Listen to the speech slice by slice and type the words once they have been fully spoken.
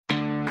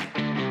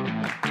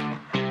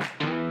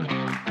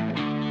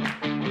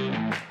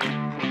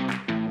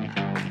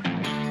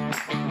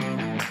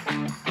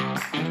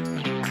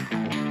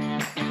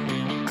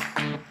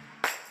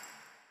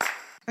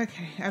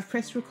Okay, I've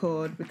pressed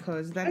record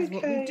because that is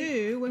what we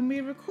do when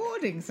we're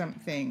recording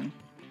something.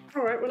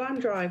 All right, well, I'm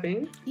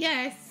driving.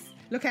 Yes,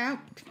 look out.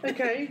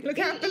 Okay. Look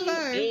out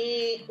below.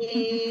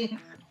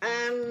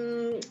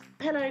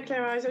 Hello,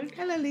 Claire Isaac.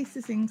 Hello,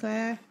 Lisa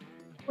Sinclair.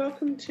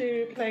 Welcome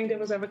to Playing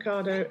Devil's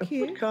Avocado, Thank a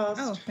you.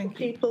 podcast for you.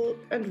 people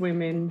and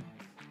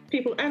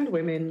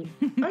women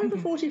over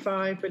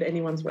 45, but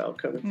anyone's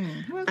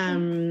welcome.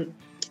 Welcome.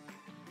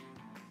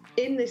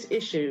 In this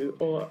issue,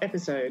 or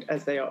episode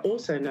as they are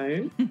also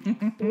known,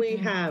 we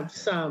have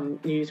some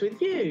news with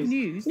views.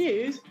 News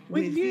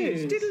with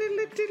views.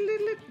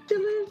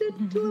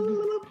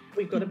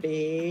 We've got a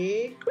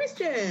big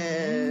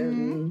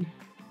question.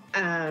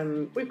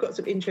 We've got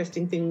some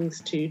interesting things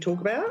to talk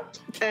about,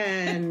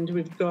 and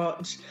we've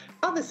got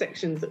other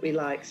sections that we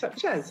like,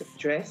 such as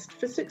Dressed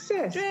for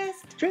Success.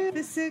 Dressed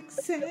for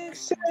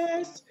Success.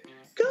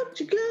 Got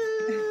your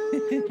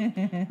glove.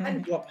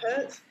 And what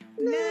hurts?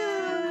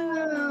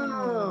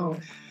 No.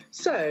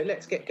 So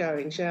let's get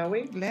going, shall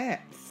we?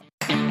 Let's.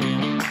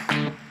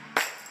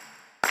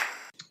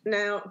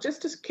 Now,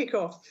 just to kick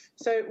off,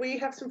 so we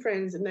have some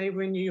friends and they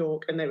were in New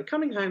York and they were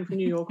coming home from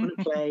New York on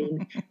a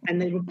plane and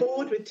they were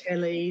bored with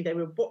telly, they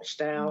were watched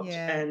out.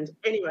 Yeah. And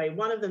anyway,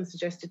 one of them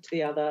suggested to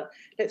the other,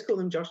 let's call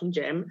them Josh and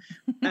Jem,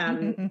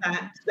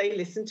 that they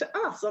listened to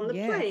us on the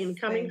plane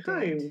coming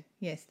home.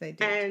 Yes, they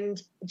did.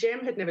 And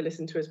Jem had never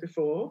listened to us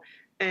before.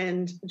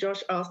 And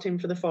Josh asked him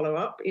for the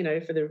follow-up,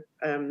 for the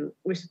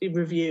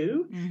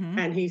review. Mm-hmm.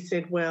 And he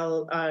said,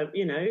 well,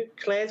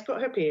 Claire's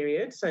got her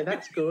period, so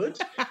that's good.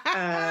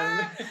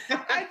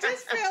 I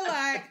just feel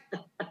like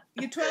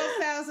you're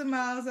 12,000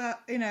 miles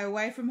up,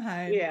 away from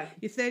home. Yeah.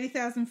 You're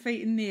 30,000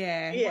 feet in the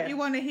air. Yeah. What you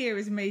want to hear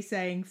is me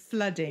saying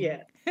flooding.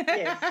 Yeah.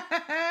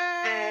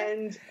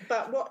 Yes.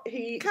 But what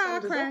he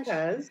summed us up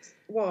as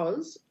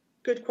was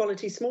good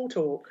quality small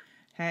talk.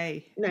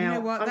 Hey, now, you know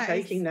what? I'm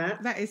taking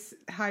that. That is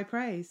high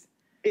praise.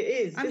 It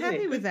is. I'm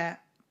happy with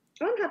that.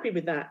 I'm happy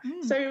with that.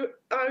 So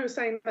I was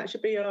saying that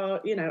should be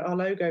our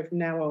logo from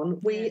now on.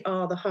 We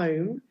are the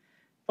home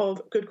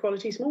of good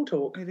quality small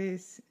talk. It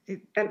is.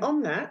 And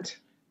on that,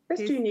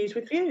 let's do news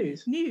with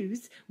views.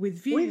 News with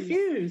views. With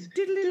views.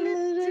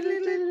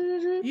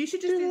 You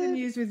should just do the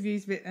news with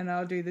views bit, and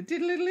I'll do the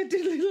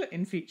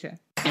in future.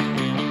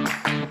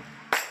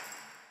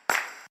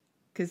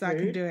 Because I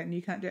can do it and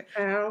you can't do it.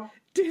 How?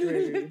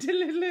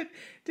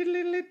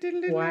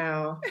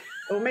 Wow.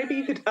 Or maybe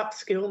you could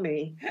upskill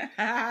me. Maybe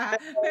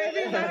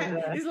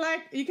it's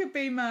like you could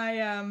be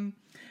my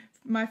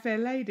my fair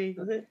lady.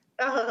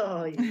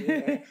 Oh,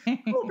 yeah.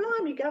 Oh,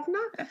 blimey,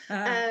 governor.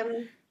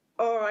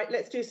 All right,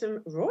 let's do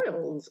some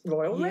Royal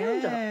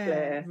Roundup,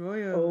 Claire.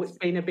 Royals. Oh, it's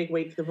been a big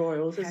week for the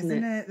Royals,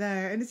 hasn't it? Though?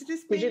 And it's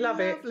just been Did you love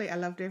lovely. I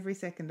loved every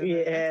second of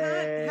it. I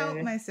can't help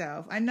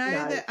myself. I know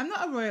that I'm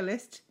not a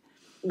royalist.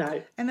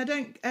 No. And I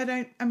think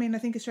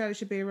Australia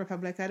should be a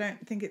republic. I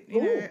don't think it,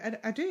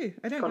 I do.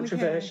 I don't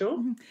controversial.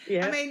 Really care.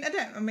 Yeah.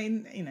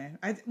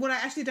 I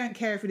actually don't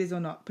care if it is or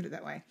not, put it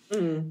that way.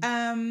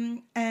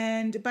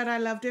 But I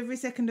loved every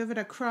second of it.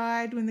 I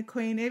cried when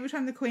every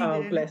time the Queen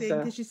did anything,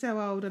 because she's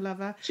so old, I love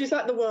her. She's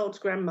like the world's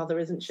grandmother,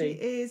 isn't she? She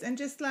is. And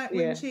just like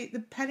when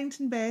the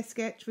Paddington Bear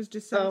sketch was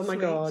just so sweet. Oh my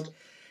God.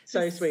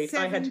 So sweet.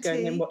 I had to go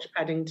and watch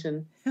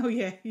Paddington. Oh,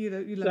 yeah. You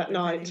love that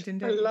night. Paddington,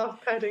 don't you? I love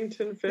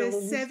Paddington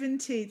films.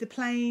 The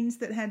planes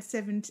that had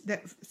 70,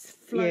 that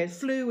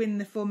flew in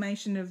the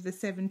formation of the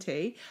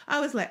 70. I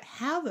was like,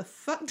 how the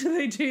fuck do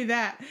they do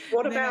that?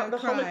 What about the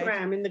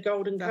hologram in the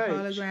Golden Coach? The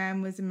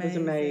hologram was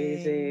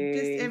amazing.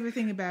 Just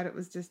everything about it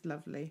was just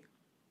lovely.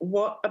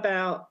 What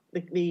about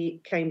the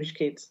Cambridge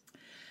kids?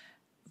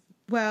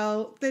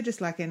 Well, they're just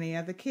like any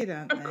other kid,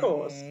 aren't they? Of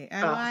course.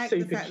 I like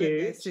the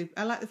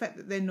fact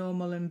that they're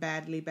normal and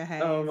badly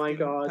behaved. Oh my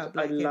God,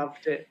 I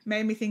loved it.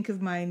 Made me think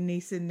of my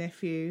niece and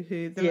nephew,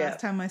 who the last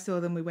time I saw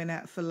them, we went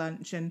out for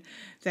lunch, and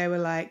they were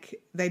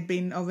like, they'd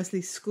been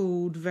obviously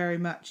schooled very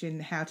much in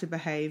how to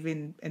behave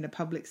in a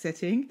public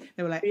setting.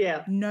 They were like,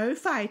 no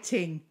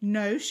fighting,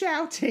 no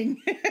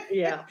shouting.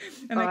 Yeah.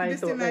 And I can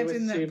just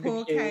imagine that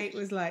poor cute. Kate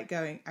was like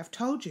going, I've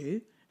told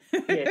you.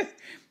 Yes.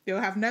 You'll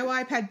have no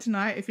iPad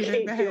tonight if you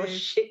don't behave. Keep your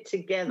shit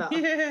together.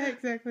 Yeah,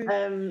 exactly.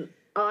 I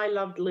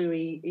loved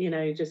Louis,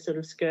 just sort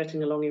of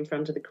skirting along in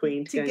front of the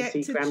Queen to go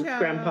and see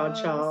Grandpa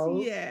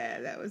Charles.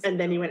 Yeah, that was. And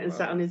then he went and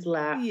sat on his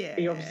lap. Yeah.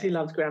 He obviously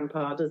loves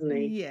Grandpa, doesn't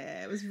he?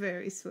 Yeah, it was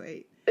very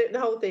sweet. The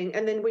whole thing.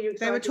 And then were you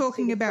excited? They were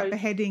talking about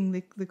beheading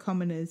the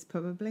commoners,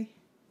 probably.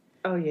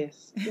 Oh,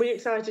 yes. Were you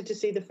excited to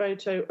see the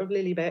photo of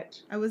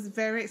Lilibet? I was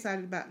very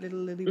excited about little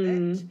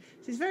Lilibet.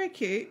 She's very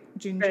cute,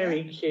 Ginger.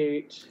 Very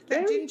cute.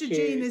 That very Ginger cute.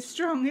 Gene is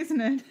strong,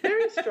 isn't it?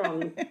 Very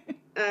strong.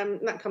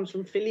 That comes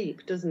from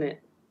Philippe, doesn't it?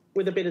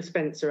 With a bit of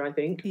Spencer, I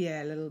think.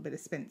 Yeah, a little bit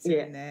of Spencer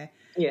in there.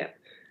 Yeah.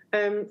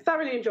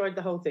 Thoroughly enjoyed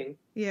the whole thing.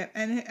 Yeah,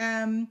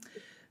 and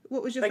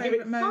what was your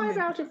favourite moment?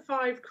 5 out of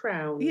 5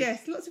 crowns.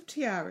 Yes, lots of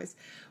tiaras.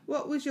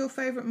 What was your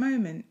favourite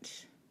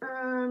moment?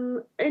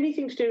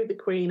 Anything to do with the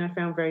Queen I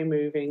found very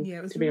moving. Yeah,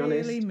 it was to be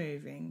honest. Really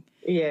moving.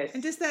 Yes.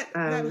 And just that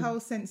whole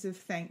sense of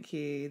thank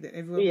you that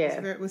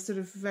everyone was sort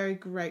of very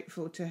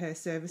grateful to her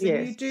service.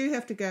 And you do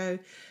have to go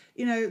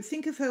you know,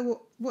 think of her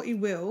what you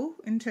will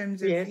in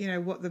terms of, Yes. you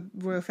know, what the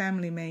royal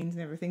family means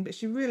and everything, but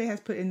she really has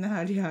put in the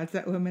hard yards,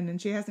 that woman,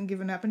 and she hasn't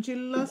given up, and she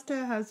lost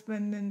her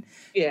husband, and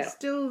she's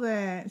still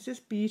there. It's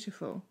just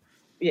beautiful.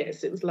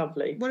 Yes, it was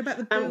lovely. What about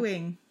the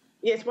booing?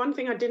 Yes, one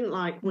thing I didn't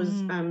like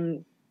was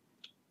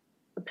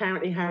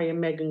apparently Harry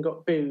and Meghan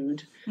got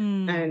booed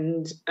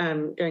and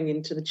going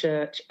into the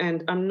church,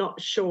 and I'm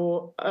not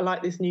sure I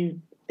like this new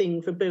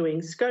thing for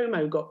booing.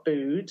 ScoMo got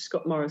booed,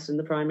 Scott Morrison,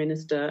 the Prime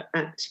Minister,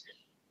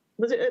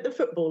 was it at the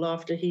football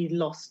after he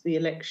lost the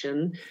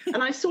election?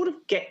 And I sort of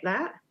get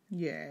that.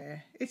 Yeah,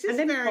 it's just and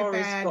then very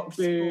Boris bad got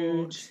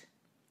booed.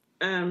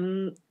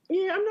 sport.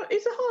 Yeah,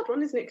 it's a hard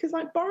one, isn't it? Because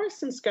like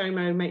Boris and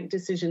ScoMo make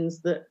decisions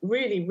that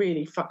really,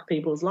 really fuck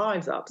people's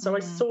lives up. So I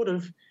sort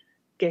of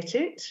get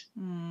it.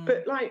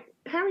 But like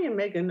Harry and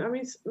Meghan, I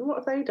mean, what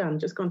have they done?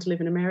 Just gone to live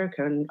in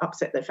America and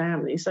upset their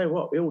family. So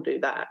what? We all do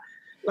that.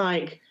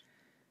 Like,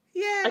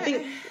 yeah, I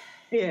think.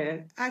 Yeah.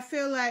 I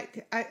feel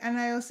like,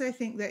 I also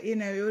think that, you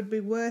know, it would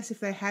be worse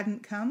if they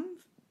hadn't come.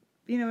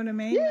 You know what I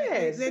mean?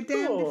 Yes, they're of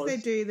damned course. if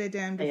they do, they're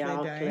damned if they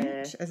don't,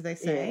 Claire. as they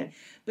say. Yeah.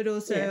 But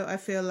also, I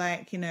feel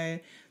like, you know,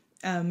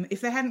 if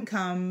they hadn't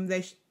come,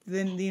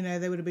 then, you know,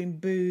 they would have been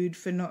booed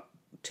for not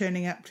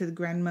turning up to the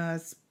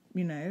grandma's,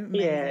 you know,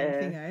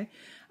 amazing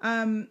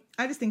thingo.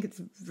 I just think it's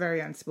very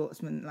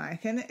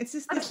unsportsmanlike, and it's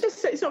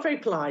not very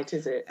polite,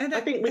 is it? I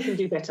think we can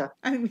do better.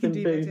 I think we can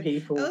do better.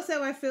 People.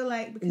 Also, I feel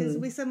like because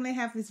we suddenly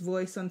have this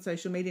voice on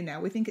social media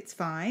now, we think it's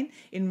fine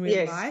in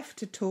real life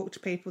to talk to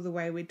people the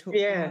way we talk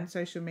to them on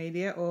social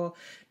media or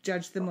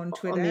judge them on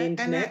Twitter. On the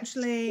internet. And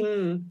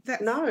actually,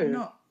 that's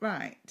not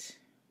right.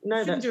 No,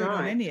 you shouldn't that's do right. it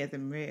on any of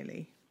them,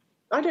 really.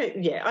 I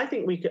don't. Yeah, I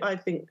think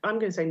I'm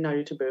going to say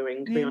no to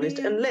booing, to be honest,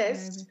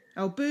 unless.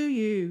 Oh, boo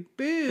you,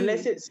 boo!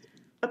 Unless it's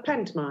a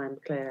pantomime,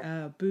 Claire.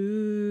 Oh,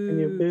 boo! And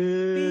you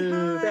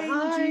boo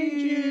behind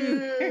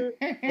you.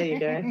 There you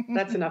go.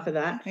 That's enough of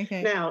that.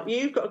 Okay. Now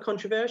you've got a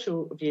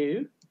controversial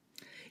view.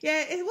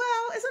 Yeah, it's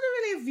not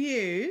really a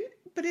view,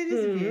 but it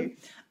is a view.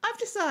 I've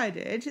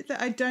decided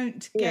that I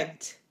don't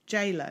get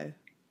J-Lo.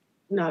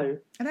 No,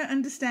 I don't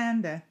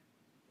understand her.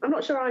 I'm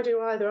not sure I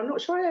do either. I'm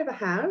not sure I ever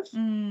have.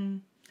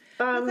 I'm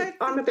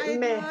a bit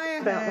meh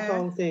about the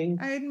whole thing.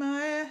 I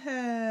admire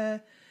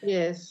her.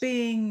 Yes.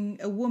 Being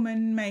a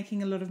woman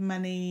making a lot of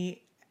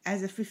money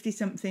as a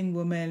 50-something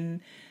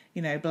woman,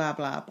 you know, blah,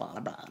 blah,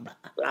 blah, blah, blah.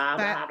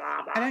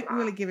 I don't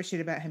really give a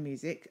shit about her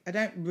music. I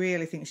don't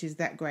really think she's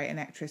that great an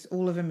actress.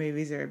 All of her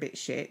movies are a bit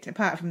shit,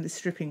 apart from the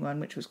stripping one,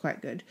 which was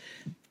quite good.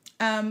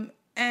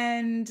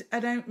 And I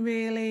don't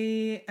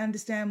really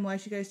understand why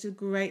she goes to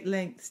great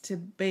lengths to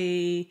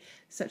be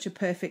such a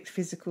perfect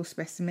physical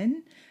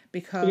specimen,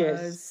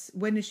 because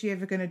when is she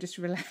ever going to just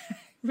relax?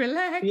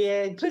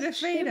 Yeah, put her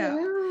feet up.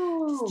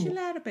 Just chill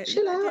out a bit.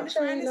 Chill out,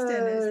 Jennifer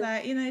Aniston. It's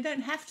like, you know, you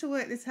don't have to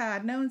work this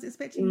hard. No one's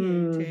expecting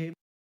you to.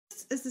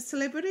 As a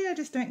celebrity, I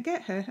just don't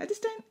get her. I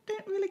just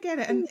don't really get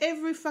it. And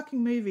every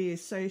fucking movie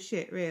is so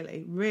shit,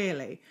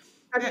 really.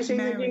 Have you seen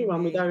the new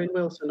one with Owen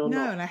Wilson or not?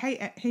 No, and I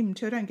hate him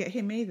too. I don't get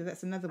him either.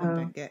 That's another one I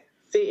don't get.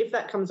 See, if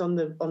that comes on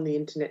the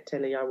internet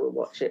telly, I will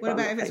watch it. What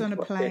about if it's on a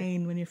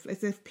plane?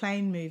 It's a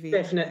plane movie.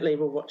 Definitely,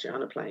 we'll watch it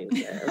on a plane.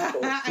 Yeah, of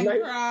course. And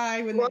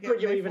cry when what they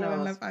would you they even fall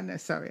in ask? love. I know,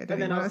 sorry, I don't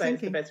And then know I'll what I say was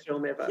it's the thinking. best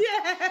film ever.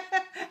 Yeah,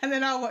 and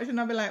then I'll watch it and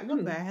I'll be like,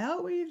 what the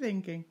hell were you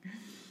thinking?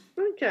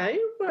 Okay,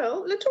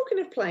 well, talking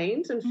of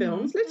planes and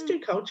films, let's do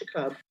Culture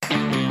Club.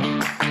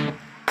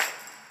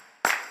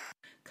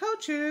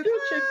 Culture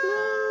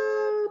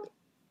Club.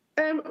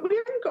 We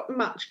haven't got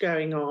much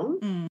going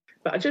on,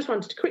 but I just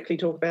wanted to quickly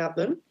talk about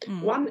them.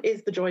 One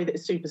is The Joy That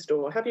Is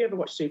Superstore. Have you ever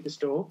watched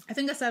Superstore? I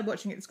think I started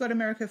watching it. It's got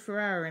America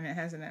Ferrera in it,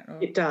 hasn't it?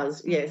 It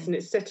does, yes, and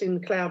it's set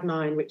in Cloud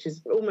 9, which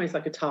is almost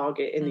like a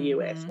Target in the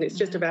US, and it's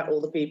just about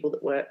all the people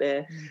that work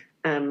there.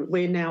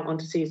 We're now on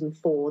to season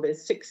 4.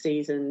 There's 6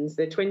 seasons.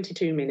 They're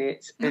 22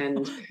 minutes,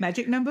 and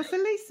magic number for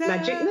Lisa.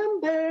 Magic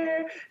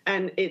number,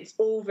 and it's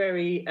all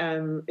very.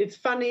 It's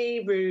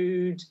funny,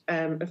 rude,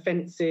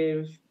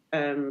 offensive.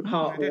 Heartwarming.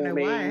 I don't know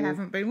why I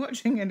haven't been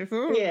watching it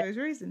for all those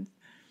reasons.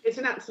 It's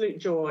an absolute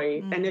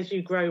joy, and as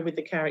you grow with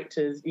the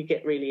characters, you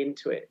get really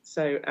into it.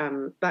 So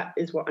that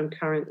is what I'm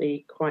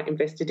currently quite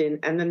invested in.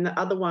 And then the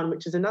other one,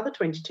 which is another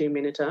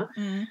 22-minuter,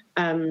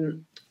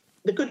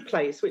 The Good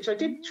Place, which I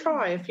did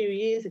try a few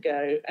years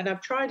ago, and I've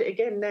tried it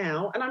again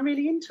now, and I'm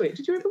really into it.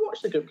 Did you ever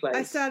watch The Good Place?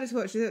 I started to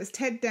watch it. It was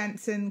Ted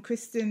Danson,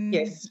 Kristen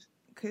Bell.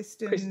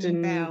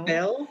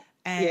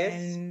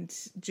 And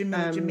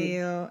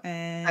Jamil,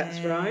 and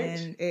that's right.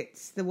 And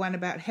it's the one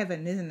about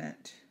heaven, isn't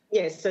it?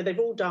 Yes. So they've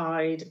all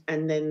died,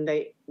 and then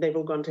they've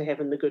all gone to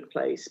heaven, the good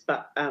place.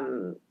 But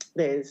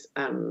there's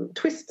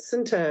twists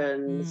and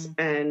turns,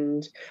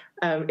 and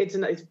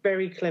it's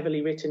very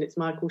cleverly written. It's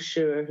Michael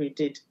Schur who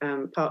did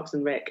Parks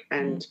and Rec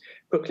and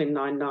Brooklyn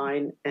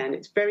Nine-Nine, and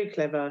it's very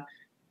clever.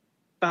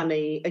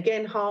 Funny,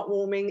 again,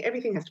 heartwarming.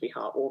 Everything has to be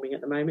heartwarming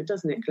at the moment,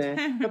 doesn't it, Claire?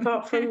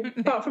 apart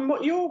from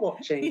what you're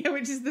watching. Yeah,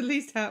 which is the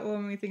least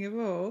heartwarming thing of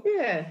all.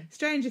 Yeah.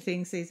 Stranger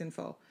Things season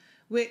 4,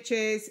 which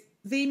is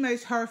the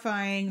most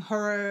horrifying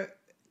horror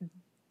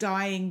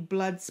dying,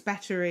 blood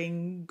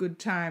spattering, good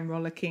time,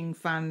 rollicking,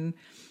 fun.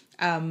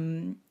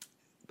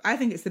 I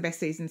think it's the best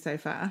season so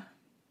far.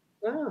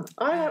 Oh,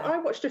 I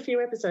watched a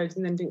few episodes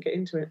and then didn't get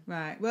into it.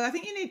 Right. Well, I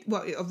think you need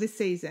of this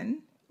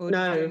season. Or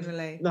no,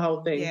 generally? The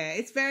whole thing. Yeah,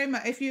 it's very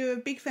much. If you're a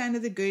big fan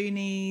of the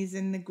Goonies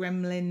and the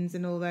Gremlins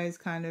and all those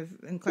kind of,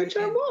 which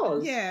I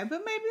was. Yeah,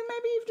 but maybe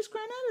you've just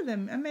grown out of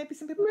them, and maybe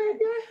some people.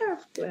 Maybe I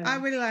have. Claire. I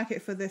really like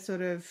it for the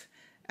sort of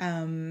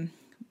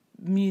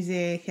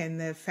music and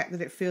the fact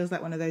that it feels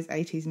like one of those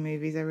 80s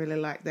movies. I really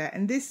like that,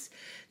 and this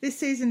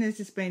season has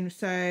just been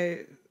so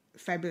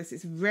fabulous.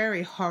 It's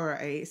very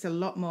horror-y. It's a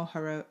lot more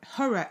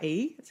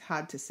horror-y. It's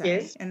hard to say,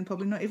 yes. And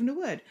probably not even a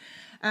word.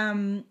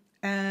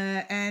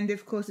 And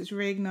of course, it's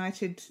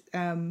reignited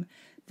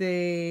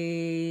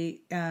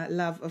the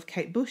love of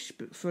Kate Bush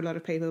for a lot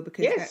of people,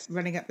 because that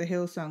Running Up the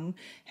Hill song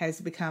has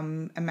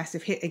become a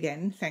massive hit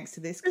again thanks to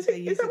this. Is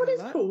that what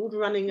it's called?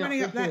 Running Up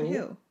that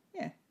hill?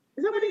 Yeah.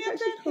 Is that what it's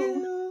actually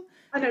called? Hill.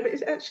 I know, but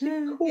it's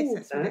actually called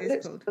yes, that's what it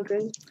is called.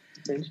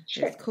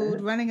 It's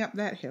called Running Up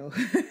That Hill.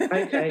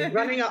 Okay,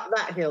 Running Up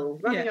That Hill.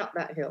 Running Up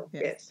That Hill,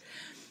 yes.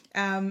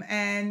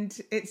 And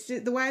it's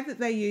just, the way that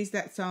they use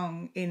that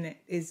song in it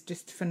is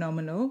just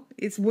phenomenal.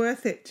 It's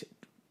worth it.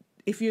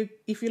 If you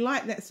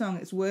like that song,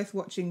 it's worth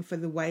watching for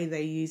the way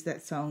they use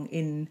that song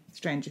in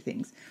Stranger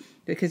Things,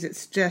 because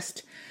it's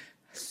just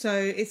so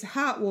it's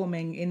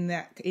heartwarming in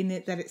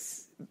it that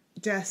it's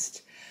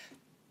just,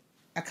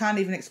 I can't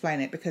even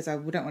explain it because I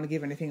don't want to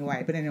give anything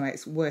away. But anyway,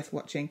 it's worth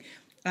watching.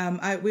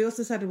 We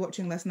also started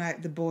watching last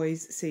night The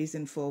Boys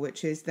season 4,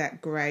 which is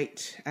that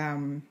great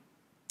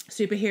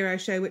superhero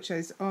show which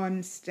is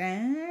on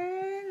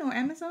Stan or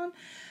Amazon,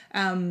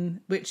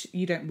 which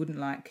you wouldn't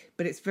like,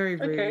 but it's very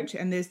rude,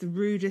 and there's the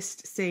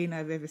rudest scene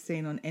I've ever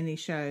seen on any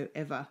show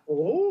ever.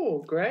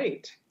 Oh,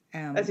 great.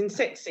 As in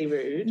sexy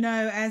rude?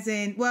 No, as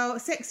in, well,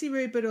 sexy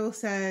rude, but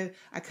also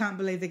I can't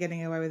believe they're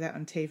getting away with that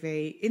on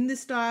TV. In the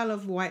style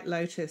of White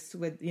Lotus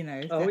with,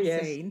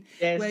 scene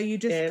where you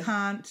just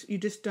can't, you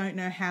just don't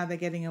know how they're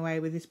getting away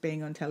with this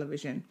being on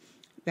television.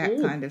 That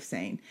kind of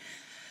scene.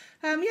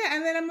 And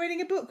then I'm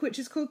reading a book which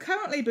is called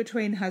Currently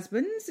Between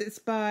Husbands. It's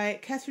by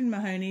Catherine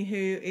Mahoney,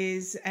 who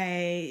is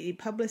a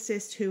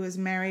publicist who was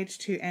married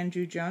to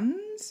Andrew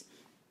Johns.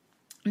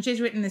 And she's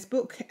written this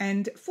book,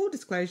 and full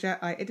disclosure,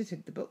 I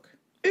edited the book.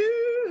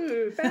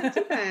 Ooh, fancy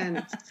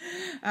pants.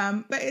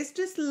 But it's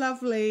just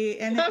lovely.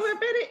 And I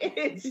bet it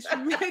is.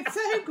 It's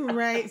so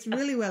great. It's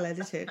really well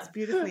edited. It's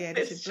beautifully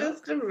edited. It's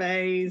just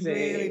amazing.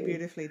 Really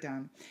beautifully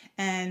done.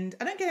 And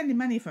I don't get any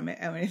money from it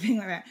or anything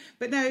like that.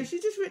 But no,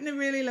 she's just written a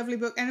really lovely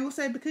book. And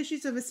also because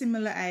she's of a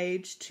similar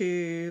age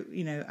to,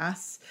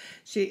 us,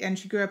 she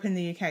grew up in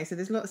the UK. So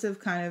there's lots of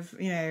kind of,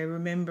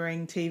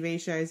 remembering TV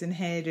shows and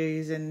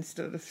hairdos and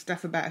sort of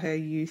stuff about her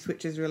youth,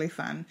 which is really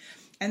fun.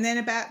 And then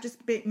about just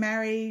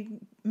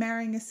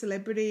marrying a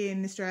celebrity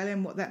in Australia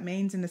and what that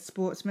means, and a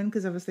sportsman,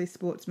 because obviously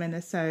sportsmen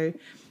are so,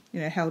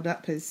 held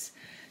up as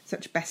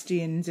such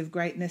bastions of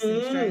greatness in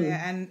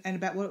Australia, and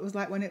about what it was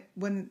like when it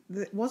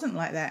wasn't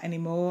like that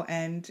anymore,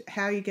 and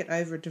how you get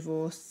over a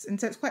divorce.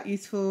 And so it's quite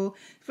useful,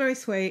 very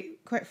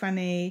sweet, quite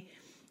funny.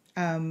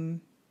 I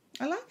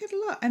like it a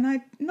lot, and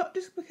not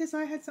just because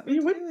I had something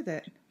to do with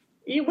it.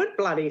 You would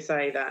bloody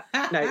say that.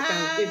 No,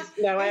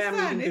 I am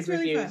reading good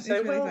reviews.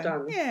 So well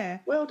done. Yeah.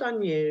 Well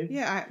done, you.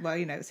 Yeah,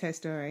 it's her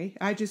story.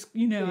 I just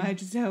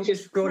helped.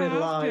 Just brought it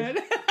alive.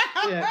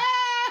 Yeah.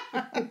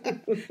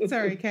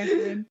 Sorry,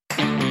 Catherine.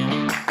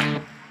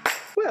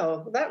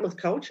 Well, that was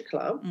Culture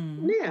Club.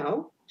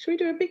 Now, should we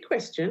do a big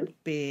question?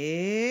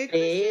 Big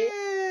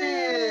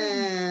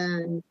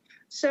question.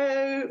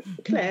 So,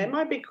 Claire,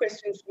 my big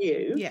question for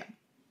you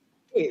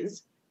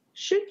is,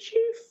 should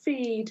you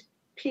feed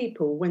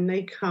people when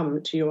they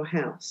come to your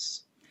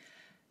house?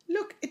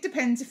 Look, it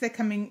depends if they're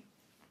coming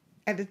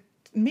at a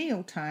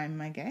meal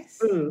time, I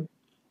guess.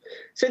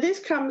 So this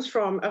comes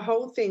from a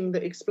whole thing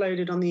that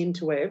exploded on the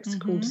interwebs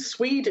called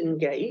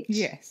Swedengate.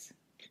 Yes.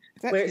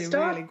 It's actually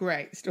a really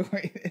great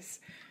story,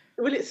 this.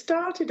 Well, it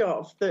started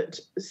off that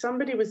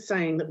somebody was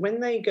saying that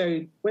when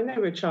they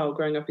were a child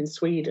growing up in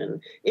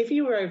Sweden, if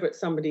you were over at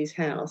somebody's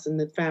house and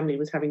the family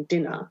was having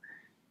dinner,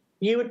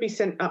 you would be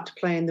sent up to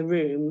play in the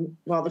room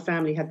while the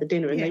family had the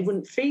dinner, and they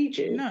wouldn't feed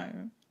you. No.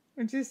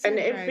 And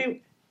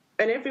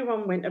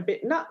everyone went a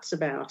bit nuts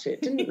about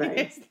it, didn't they?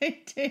 Yes,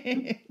 they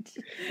did.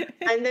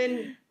 And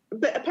then,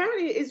 but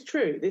apparently it is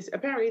true.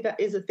 Apparently that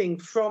is a thing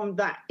from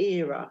that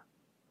era.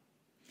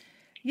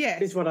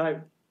 Yes.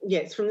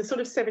 Yes, from the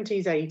sort of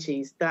 70s,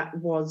 80s, that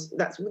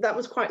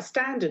was quite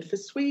standard for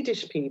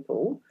Swedish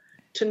people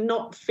to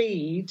not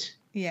feed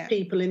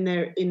people in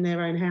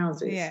their own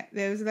houses. Yeah,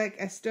 there was like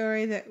a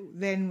story that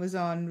then was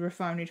on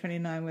Refinery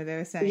 29 where they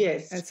were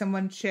saying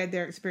someone shared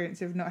their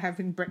experience of not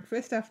having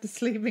breakfast after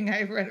sleeping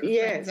over at a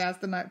friend's house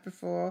the night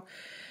before.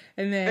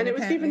 And it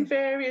was given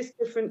various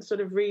different sort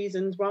of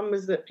reasons. One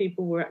was that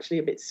people were actually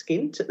a bit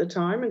skint at the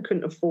time and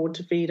couldn't afford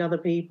to feed other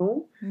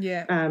people.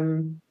 Yeah.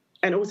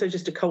 And also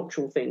just a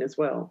cultural thing as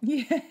well.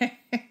 Yeah.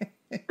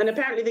 And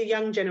apparently the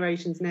young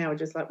generations now are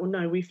just like, well,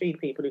 no, we feed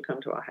people who come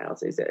to our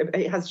houses.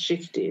 It has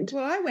shifted.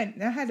 Well,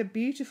 I had a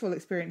beautiful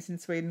experience in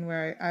Sweden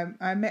where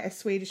I met a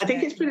Swedish I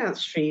think man. it's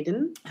pronounced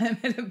Sweden. I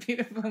met a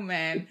beautiful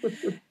man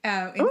in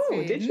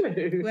Sweden did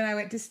you? when I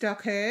went to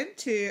Stockholm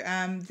to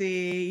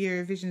the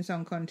Eurovision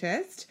Song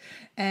Contest,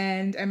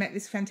 and I met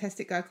this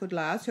fantastic guy called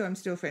Lars, who I'm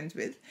still friends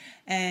with,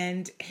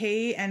 and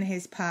he and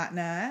his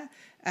partner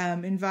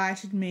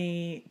invited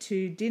me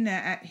to dinner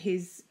at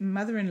his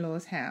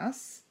mother-in-law's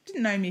house.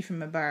 Didn't know me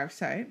from a bar of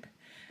soap.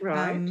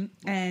 Right.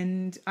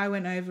 And I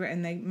went over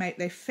and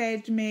they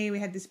fed me. We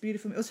had this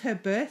beautiful... It was her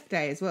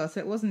birthday as well, so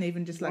it wasn't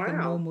even just like a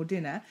normal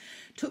dinner.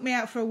 Took me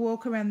out for a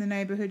walk around the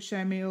neighbourhood,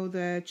 showed me all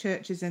the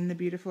churches and the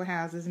beautiful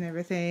houses and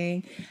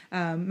everything.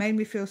 Made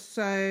me feel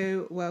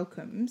so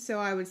welcome. So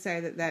I would say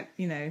that,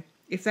 you know,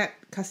 if that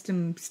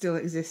custom still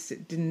exists,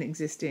 it didn't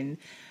exist in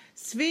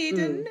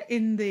Sweden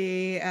in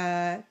the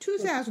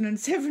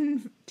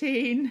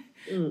 2017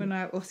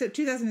 so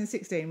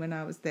 2016 when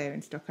I was there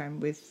in Stockholm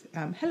with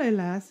hello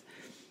Lars.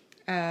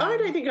 I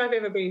don't think I've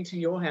ever been to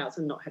your house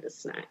and not had a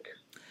snack.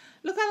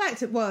 Look, I like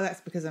to. Well,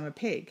 that's because I'm a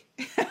pig,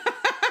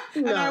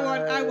 and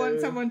I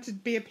want someone to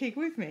be a pig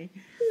with me.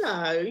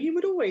 No, you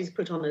would always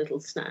put on a little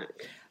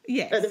snack.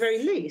 Yes, at the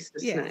very least, a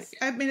snack.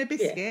 I mean, a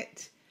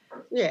biscuit.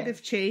 Yeah. Bit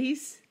of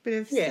cheese,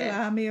 bit of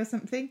salami or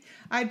something.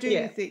 I do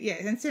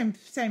and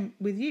same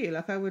with you.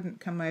 Like I wouldn't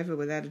come over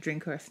without a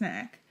drink or a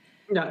snack.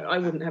 No, I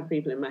wouldn't have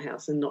people in my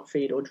house and not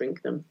feed or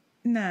drink them.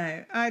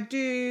 No, I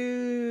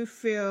do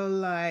feel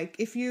like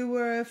if you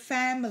were a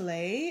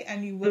family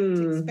and you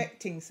weren't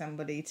expecting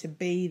somebody to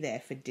be there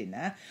for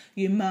dinner,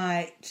 you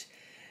might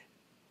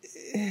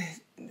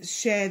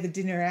share the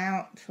dinner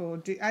out or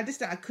do. I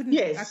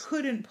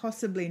couldn't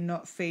possibly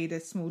not feed a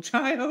small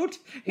child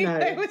if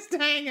they were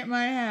staying at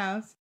my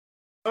house.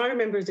 I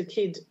remember as a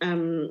kid,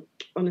 on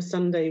a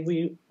Sunday,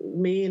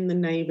 me and the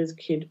neighbour's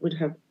kid would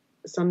have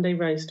Sunday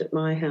roast at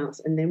my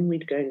house, and then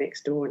we'd go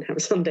next door and have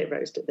a Sunday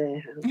roast at their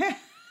house.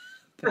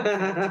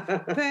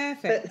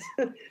 Perfect.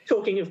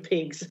 Talking of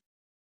pigs.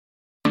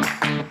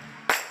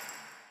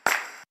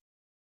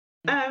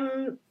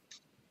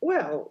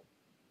 Well,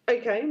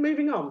 okay,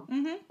 moving on.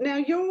 Mm-hmm. Now,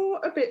 you're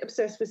a bit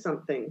obsessed with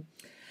something.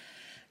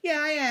 Yeah,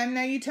 I am.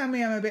 Now, you tell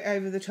me I'm a bit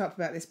over the top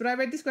about this, but I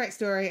read this great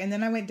story and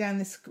then I went down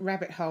this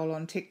rabbit hole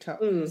on TikTok.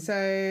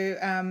 So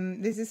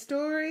there's a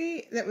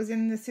story that was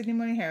in the Sydney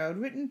Morning Herald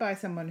written by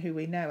someone who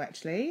we know,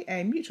 actually,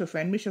 a mutual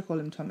friend. We shall call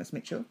him Thomas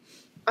Mitchell.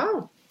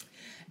 Oh.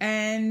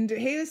 And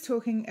he was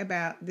talking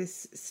about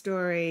this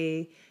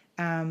story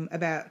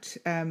about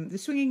the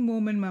swinging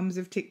Mormon mums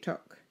of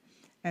TikTok.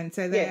 And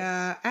so they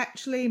are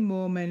actually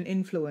Mormon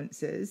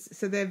influencers.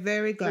 So they're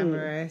very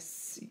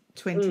glamorous,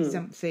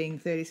 20-something,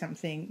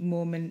 30-something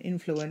Mormon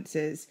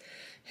influencers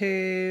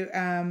who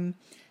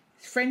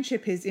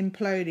friendship is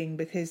imploding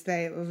because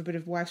they have a bit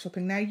of wife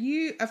swapping. Now,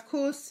 of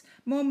course,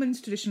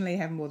 Mormons traditionally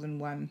have more than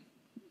one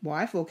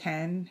wife or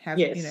can have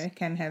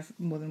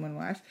more than one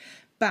wife.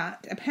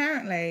 But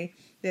apparently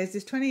there's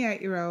this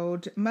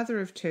 28-year-old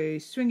mother of two,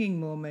 swinging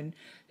Mormon,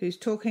 who's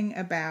talking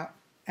about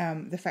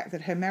the fact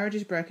that her marriage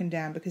is broken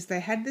down because they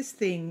had this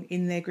thing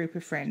in their group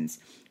of friends,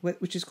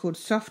 which is called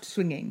soft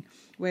swinging,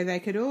 where they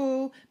could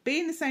all be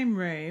in the same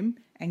room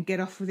and get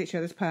off with each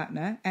other's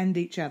partner and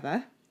each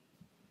other,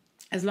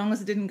 as long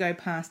as it didn't go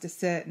past a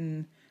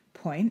certain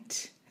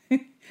point.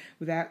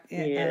 Without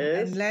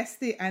unless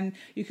and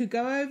you could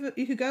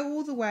go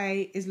all the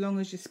way as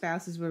long as your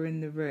spouses were in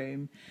the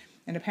room.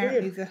 And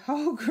apparently the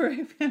whole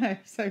group,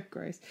 so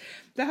gross,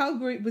 the whole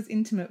group was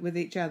intimate with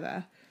each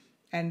other.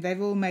 And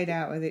they've all made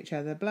out with each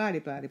other, blah,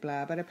 blah, blah,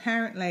 blah. But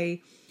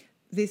apparently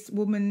this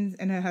woman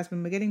and her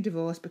husband were getting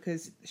divorced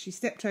because she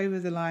stepped over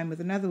the line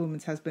with another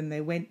woman's husband. They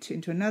went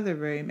into another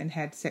room and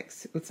had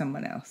sex with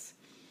someone else.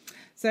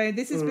 So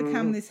this has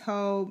become this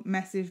whole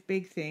massive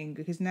big thing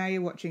because now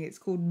you're watching, it's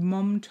called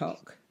Mom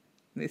Talk,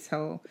 this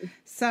whole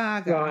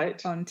saga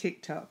on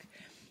TikTok.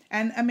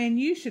 And, I mean,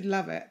 you should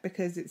love it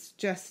because it's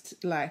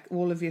just like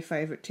all of your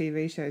favourite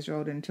TV shows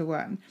rolled into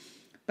one.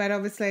 But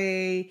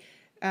obviously...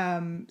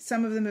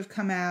 some of them have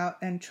come out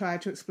and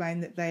tried to explain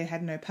that they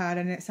had no part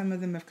in it. Some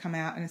of them have come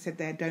out and said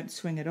they don't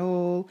swing at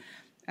all.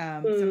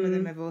 Some of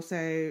them have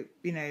also,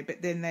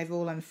 but then they've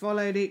all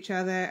unfollowed each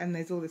other and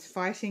there's all this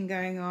fighting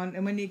going on.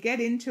 And when you get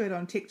into it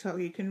on TikTok,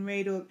 you can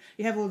read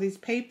you have all these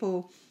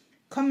people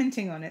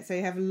commenting on it. So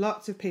you have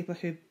lots of people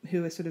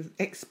who are sort of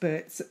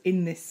experts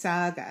in this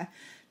saga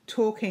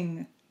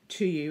talking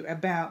to you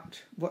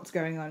about what's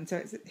going on. So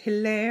it's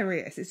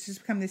hilarious. It's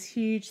just become this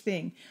huge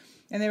thing.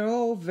 And they're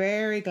all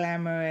very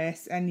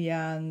glamorous and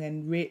young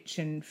and rich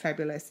and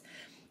fabulous.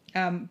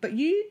 But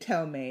you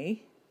tell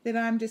me that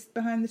I'm just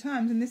behind the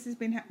times and this has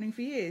been happening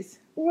for years.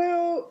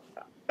 Well,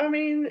 I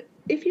mean,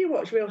 if you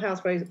watch Real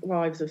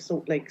Housewives of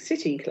Salt Lake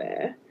City,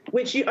 Claire,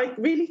 which I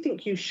really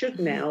think you should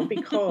now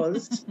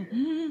because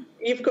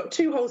you've got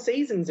 2 whole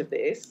seasons of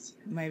this.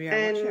 Maybe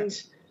I'll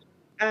watch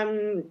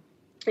it.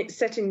 It's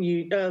set in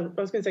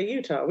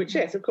Utah, which,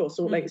 yes, of course,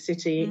 Salt Lake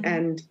City,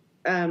 and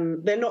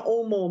they're not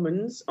all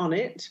Mormons on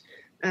it.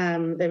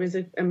 There is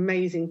an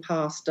amazing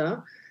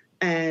pastor,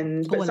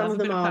 but some of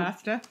them are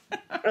pasta.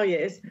 Oh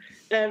yes,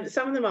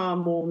 some of them are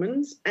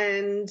Mormons,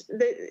 and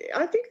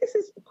I think this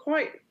is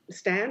quite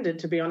standard,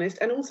 to be honest.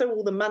 And also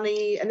all the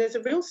money, and there's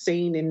a real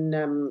scene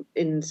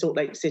in Salt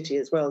Lake City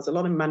as well. There's a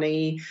lot of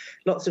money,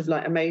 lots of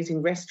like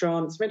amazing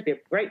restaurants. It's meant to be a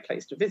great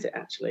place to visit,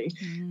 actually.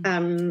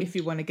 If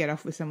you want to get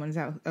off with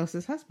someone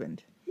else's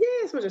husband.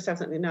 Yes, we'll just have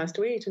something nice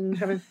to eat and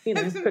have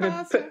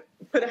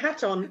put a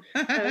hat on,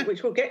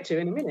 which we'll get to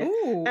in a minute.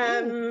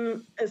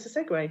 Ooh. As a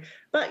segue.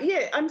 But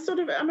yeah, I'm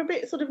a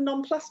bit sort of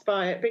nonplussed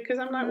by it, because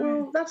I'm like,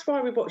 well, that's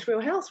why we watch Real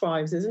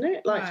Housewives, isn't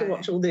it? Like to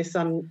watch all this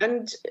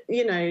and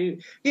you know,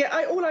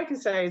 all I can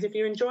say is if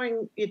you're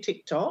enjoying your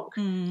TikTok,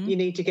 you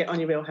need to get on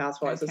your Real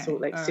Housewives of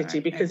Salt Lake City,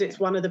 because it's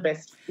one of the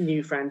best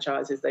new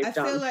franchises they've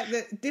done. I feel like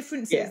the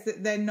difference is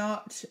that they're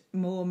not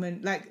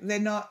Mormon, like they're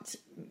not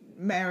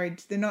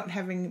married, they're not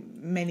having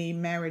many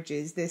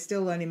marriages, they're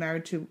still only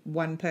married to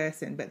one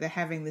person, but they're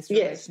having this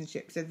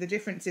relationship. So the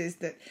difference is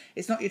that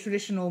it's not your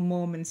traditional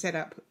Mormon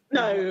setup.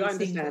 No, I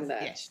understand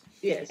that.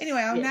 Yes. Anyway,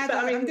 I'm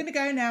going to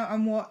go now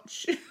and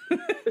watch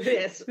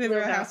the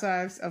Real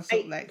Housewives of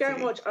Salt Lake City. Go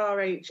and watch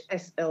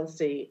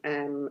RHSLC,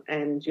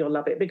 and you'll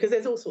love it, because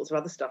there's all sorts of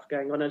other stuff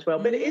going on as well.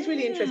 But it is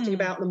really interesting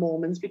about the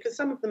Mormons, because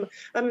some of them,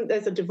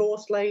 there's a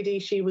divorced lady,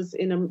 she was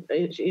in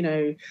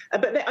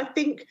but I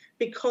think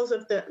because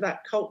of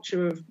that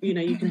culture of,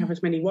 you can have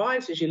as many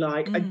wives as you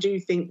like, I do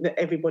think that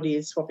everybody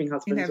is swapping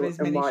husbands and wives.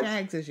 You can have as many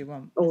shags as you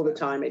want. All the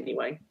time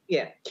anyway.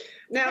 Yeah.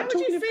 Now, how would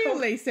you feel,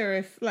 Lisa,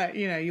 if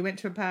you went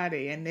to a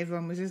party and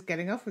everyone was just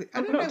getting off with it?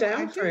 I'm not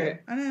down for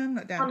it. I know, I'm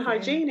not down.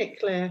 Unhygienic,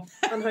 Claire.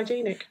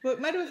 Unhygienic. Well,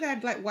 it might have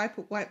had like wipe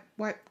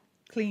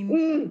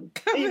clean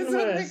covers on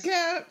the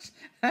couch.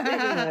 Even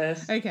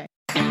worse. Okay.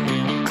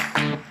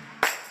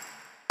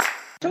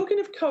 Talking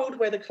of cold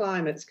weather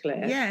climates,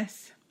 Claire.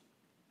 Yes.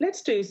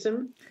 Let's do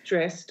some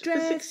dressed for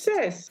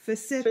success. For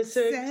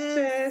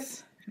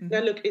success.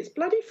 Now, look, it's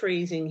bloody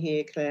freezing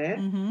here, Claire,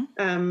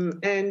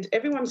 and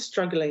everyone's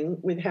struggling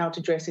with how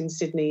to dress in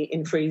Sydney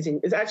in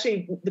freezing. It's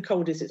actually the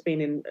coldest it's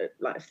been in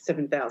like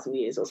 7,000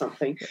 years or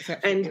something,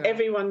 and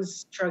everyone's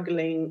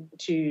struggling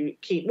to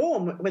keep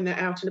warm when they're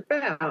out and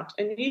about.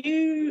 And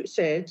you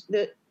said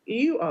that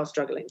you are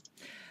struggling.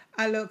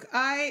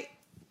 I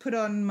put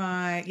on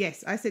I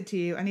said to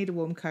you, I need a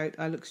warm coat.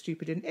 I look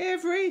stupid in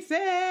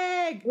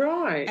everything.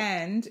 Right.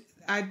 And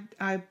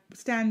I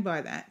stand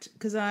by that,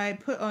 because I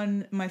put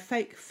on my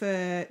fake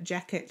fur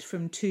jacket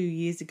from 2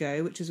 years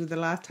ago, which was the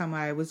last time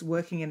I was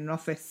working in an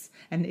office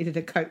and needed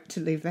a coat to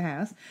leave the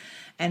house,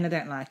 and I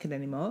don't like it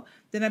anymore.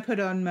 Then I put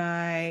on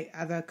my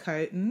other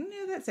coat, and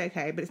that's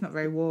okay, but it's not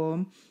very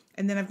warm.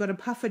 And then I've got a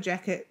puffer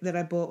jacket that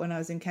I bought when I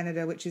was in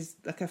Canada, which is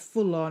like a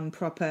full-on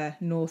proper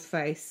North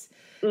Face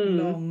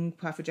long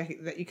puffer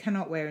jacket that you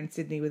cannot wear in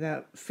Sydney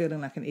without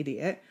feeling like an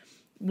idiot.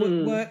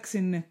 Works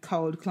in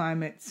cold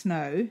climate,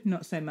 snow,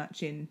 not so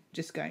much in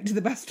just going to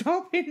the bus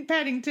stop in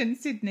Paddington,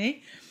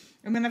 Sydney.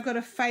 And then I've got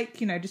a fake,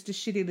 just a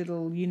shitty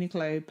little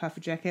Uniqlo puffer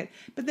jacket.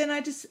 But then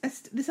there's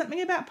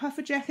something about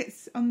puffer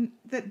jackets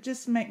that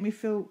just make me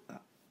feel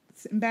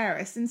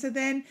embarrassed. And so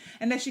then,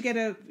 unless you get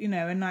a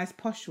nice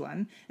posh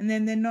one, and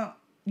then they're not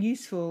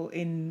useful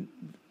in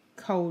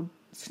cold,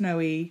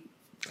 snowy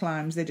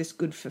climes, they're just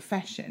good for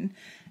fashion.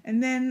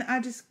 And then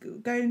I just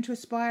go into a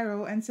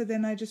spiral, and so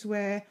then I just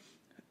wear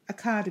a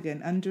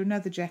cardigan under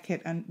another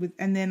jacket,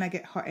 and then I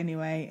get hot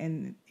anyway,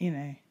 and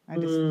I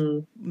just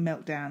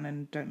melt down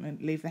and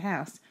don't leave the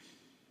house.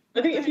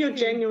 I think if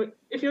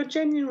you're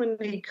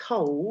genuinely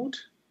cold,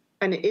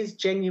 and it is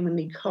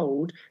genuinely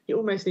cold, you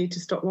almost need to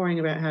stop worrying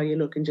about how you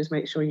look and just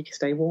make sure you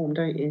stay warm,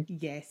 don't you?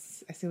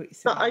 Yes, I see what you're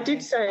saying.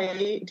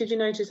 But did you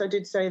notice I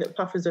did say that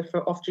puffers are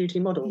for off-duty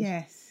models?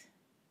 Yes.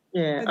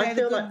 Yeah, I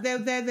feel like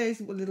they're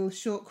those little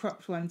short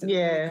cropped ones that look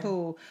really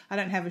cool. I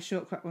don't have a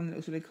short cropped one that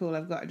looks really cool.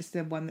 I've got just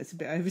one that's a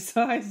bit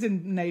oversized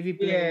and navy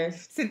blue.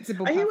 Yes.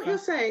 Sensible. I hear what you're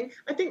saying.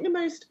 I think the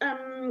most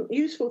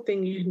useful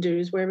thing you can do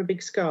is wear a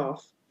big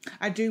scarf.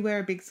 I do wear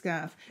a big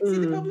scarf. See,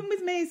 the problem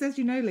with me is, as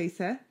you know,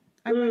 Lisa,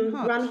 I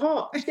run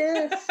hot,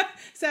 yes.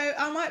 So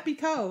I might be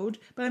cold,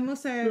 but I'm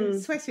also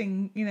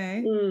sweating,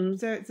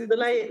 So it's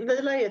the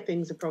layer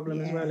thing's a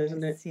problem as well,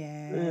 isn't it?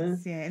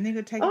 Yes, yeah. And then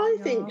you take. I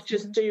think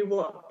just do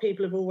what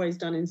people have always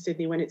done in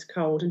Sydney when it's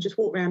cold, and just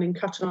walk around in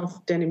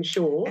cut-off denim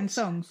shorts and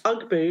songs,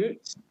 UGG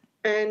boots,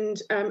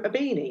 and a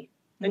beanie,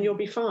 and you'll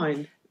be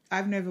fine.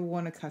 I've never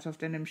worn a cut-off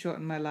denim short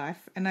in my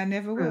life, and I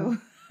never will.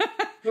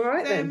 All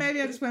right, so then. Maybe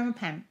I'll just wear my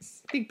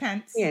pants, big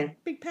pants. Yeah,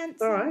 big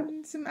pants. All right.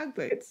 And some UGG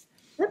boots.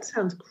 That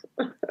sounds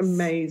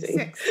amazing.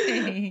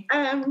 Sexy.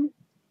 I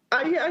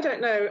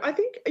don't know. I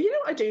think,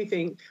 I do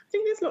think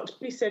there's a lot to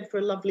be said for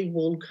a lovely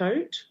wool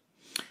coat.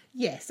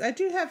 Yes, I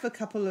do have a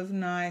couple of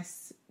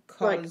nice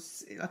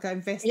cos. Like I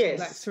invested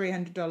like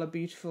 $300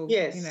 beautiful,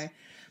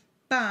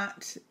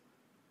 But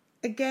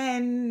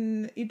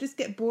again, you just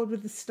get bored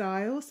with the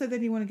style, so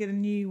then you want to get a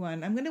new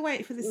one. I'm going to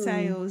wait for the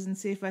sales and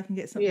see if I can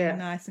get something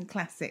nice and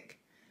classic.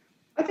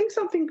 I think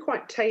something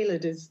quite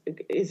tailored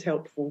is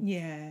helpful.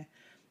 Yeah.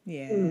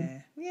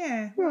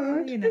 Right, Well,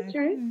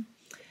 okay.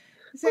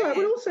 So,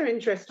 we're also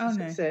interested in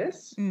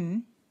success.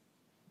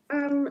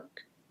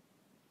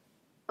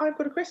 I've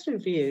got a question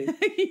for you.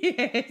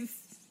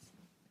 Yes.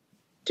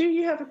 Do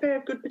you have a pair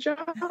of good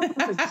pajamas?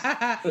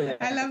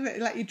 I love it,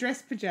 like your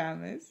dress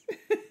pajamas.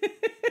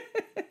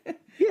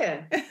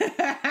 Yeah.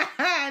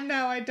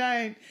 No, I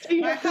don't. Do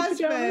you have good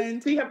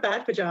pajamas? Do you have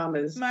bad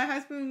pajamas? My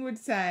husband would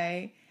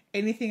say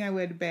anything I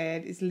wear to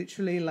bed is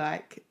literally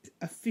like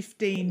a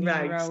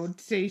 15-year-old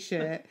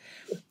t-shirt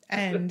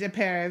and a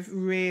pair of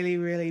really,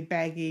 really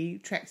baggy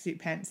tracksuit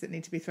pants that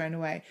need to be thrown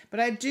away. But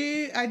I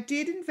did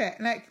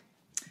invest, like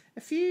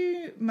a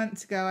few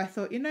months ago, I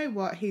thought, you know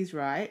what, he's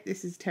right.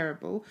 This is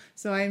terrible.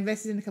 So I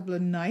invested in a couple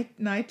of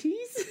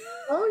nighties.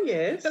 Oh,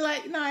 yes. But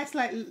like nice,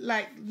 like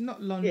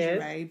not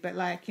lingerie, but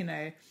like, you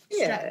know,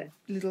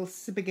 little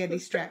spaghetti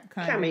strap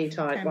kind cami of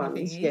type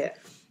ones. thingies. Yeah.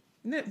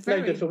 No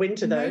good for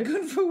winter, though. No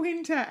good for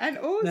winter. And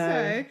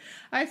also,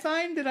 I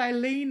find that I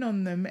lean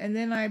on them and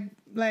then I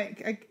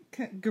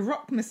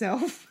garrote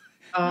myself.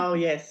 Oh,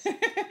 yes.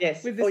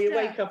 Yes. Or you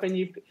wake up and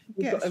you've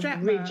got a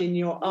ridge in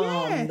your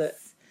arm that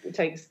it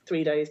takes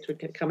 3 days to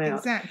come out.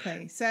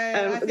 Exactly. So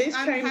I think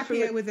I'm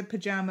happier with a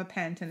pyjama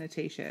pant and a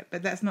t-shirt,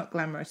 but that's not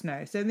glamorous,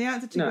 no. So the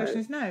answer to your question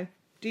is no.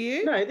 Do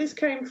you? No, this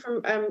came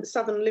from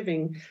Southern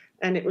Living,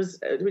 and it was,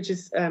 which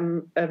is a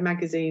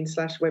magazine /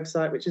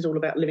 website, which is all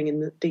about living in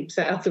the deep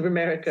south of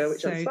America,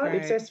 which I'm slightly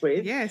obsessed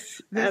with. Yes.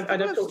 I've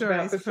talked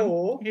about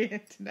before.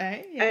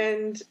 Today.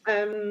 Yes.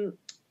 And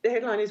the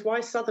headline is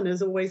Why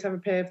Southerners Always Have a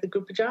Pair of the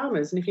Good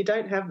Pyjamas. And if you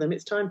don't have them,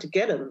 it's time to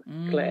get them,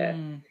 Claire.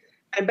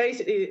 And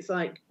basically it's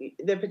like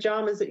the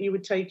pyjamas that you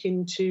would take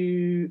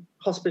into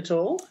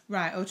hospital.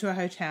 Right, or to a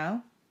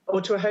hotel.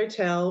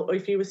 Or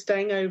if you were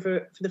staying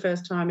over for the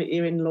first time at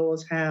your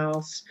in-laws'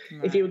 house,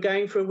 if you were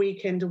going for a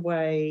weekend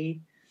away.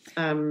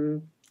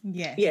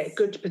 Yes. Yeah,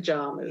 good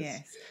pyjamas.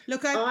 Yes.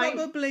 Look, I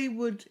probably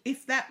would,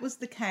 if that was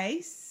the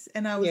case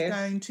and I was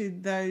going to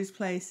those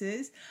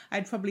places,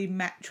 I'd probably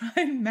try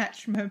and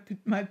match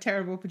my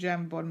terrible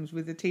pyjama bottoms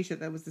with a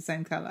T-shirt that was the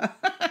same colour.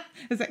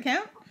 Does that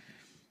count?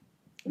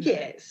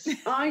 Yes,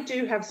 I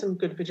do have some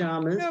good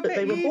pyjamas, but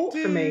they were bought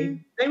for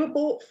me. They were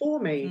bought for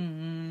me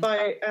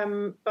by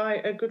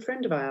a good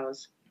friend of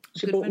ours.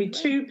 She bought me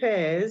 2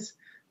 pairs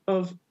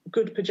of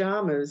good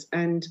pyjamas,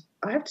 and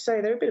I have to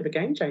say they're a bit of a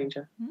game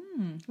changer.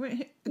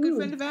 A good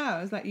friend of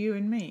ours, like you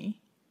and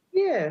me?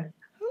 Yeah.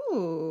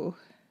 Oh.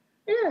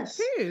 Yes.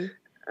 Who?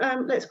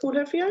 Let's call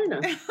her Fiona.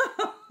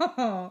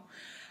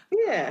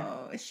 Yeah.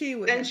 Oh, she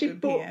would. And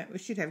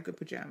she'd have good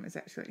pajamas,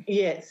 actually.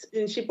 Yes,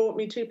 and she bought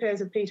me 2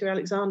 pairs of Peter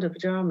Alexander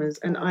pajamas,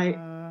 and I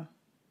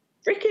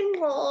freaking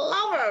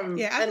love them.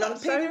 Yeah, and I'm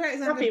so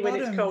happy when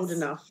it's cold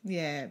enough.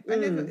 Yeah,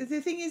 and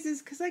the thing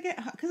is because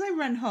I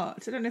run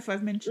hot. I don't know if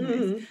I've mentioned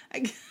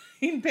this.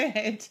 In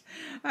bed,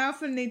 I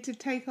often need to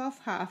take off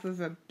half of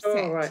a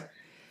set. Oh, right.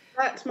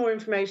 That's more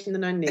information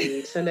than I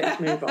need. So let's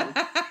move on.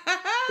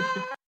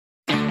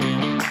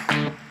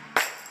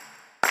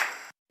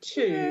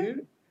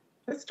 To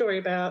a story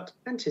about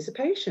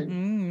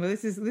anticipation. Well,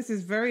 this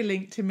is very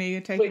linked to me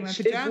taking my pajamas off.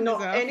 Which is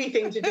not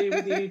anything to do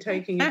with you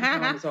taking your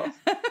pajamas off.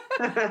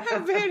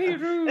 Very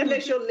rude.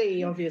 Unless you're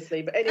Lee,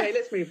 obviously. But anyway,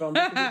 let's move on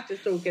because it's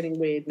just all getting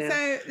weird now.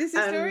 So there's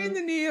a story in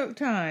the New York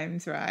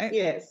Times, right?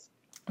 Yes.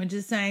 Which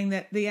is saying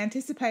that the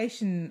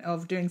anticipation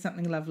of doing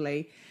something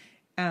lovely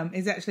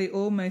is actually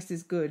almost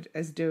as good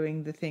as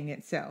doing the thing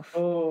itself.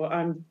 Oh,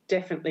 I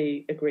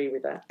definitely agree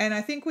with that. And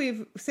I think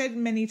we've said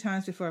many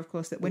times before, of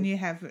course, that when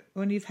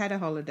you've had a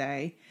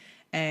holiday,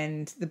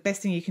 and the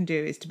best thing you can do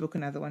is to book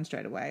another one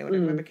straight away, or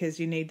whatever, because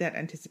you need that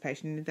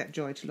anticipation, you need that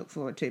joy to look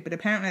forward to. But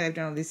apparently they've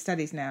done all these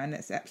studies now, and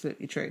that's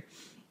absolutely true.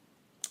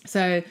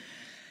 So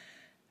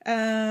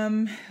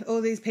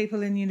all these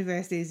people in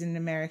universities in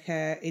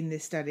America in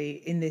this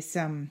study, in this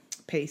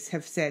piece,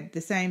 have said the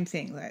same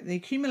thing, like the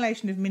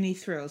accumulation of mini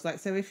thrills. Like,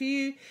 so if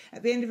you,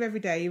 at the end of every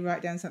day, you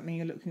write down something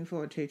you're looking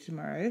forward to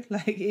tomorrow,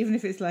 like even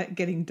if it's like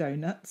getting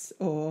donuts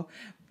or,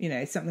 you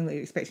know, something that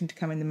you're expecting to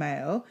come in the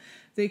mail,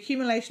 the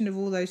accumulation of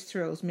all those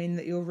thrills mean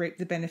that you'll reap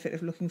the benefit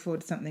of looking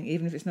forward to something,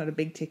 even if it's not a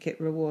big ticket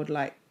reward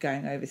like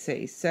going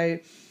overseas. So,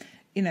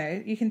 you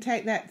know, you can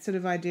take that sort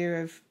of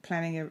idea of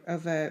planning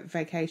of a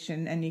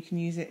vacation and you can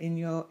use it in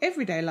your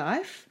everyday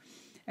life.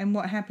 And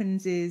what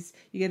happens is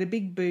you get a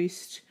big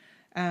boost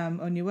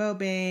on your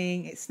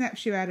well-being. It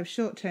snaps you out of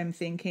short-term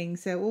thinking.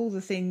 So all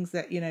the things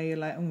that, you know, you're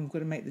like, I've got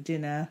to make the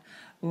dinner.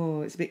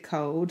 Oh, it's a bit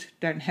cold.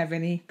 Don't have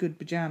any good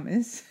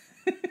pajamas.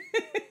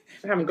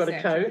 Haven't got a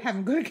coat.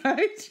 Haven't got a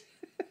coat.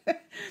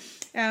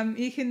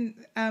 You can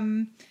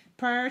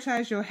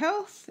prioritise your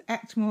health,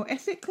 act more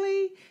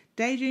ethically,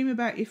 daydream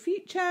about your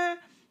future,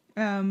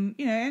 you know,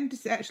 and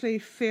just actually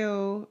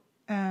feel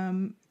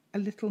a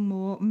little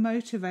more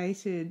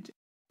motivated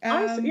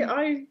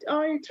I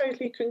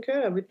totally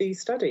concur with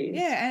these studies.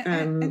 Yeah,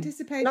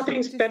 anticipation.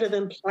 Nothing's better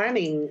than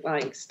planning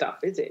like stuff,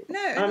 is it? No,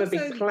 I'm a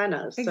big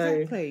planner.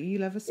 Exactly. You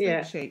love a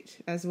spreadsheet,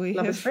 as we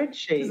love have. A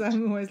spreadsheet. Because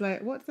I'm always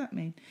like, what does that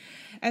mean?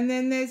 And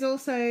then there's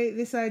also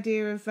this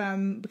idea of,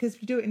 because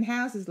we do it in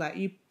houses, like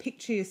you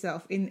picture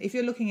yourself in, if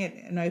you're looking at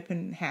an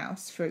open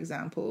house, for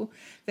example,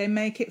 they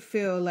make it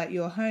feel like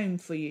your home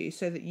for you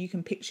so that you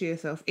can picture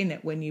yourself in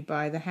it when you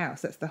buy the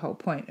house. That's the whole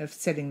point of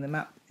setting them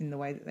up in the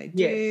way that they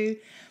do.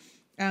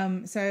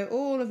 Yes. So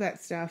all of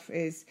that stuff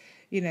is,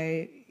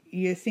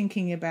 you're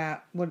thinking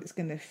about what it's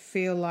going to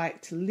feel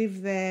like to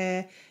live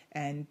there,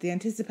 and the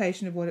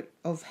anticipation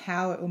of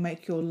how it will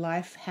make your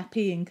life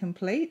happy and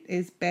complete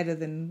is better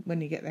than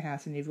when you get the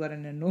house and you've got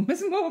an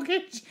enormous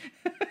mortgage.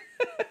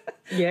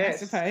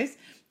 Yes, I suppose.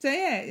 So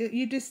yeah,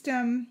 you just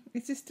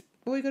it's just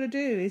all you got to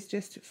do is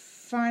just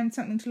find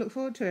something to look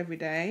forward to every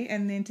day,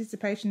 and the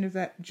anticipation of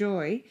that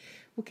joy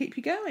will keep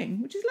you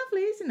going, which is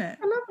lovely, isn't it?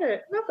 I love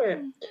it.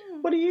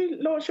 Mm-hmm.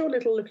 What's your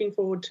little looking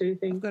forward to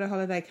thing? I've got a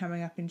holiday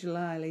coming up in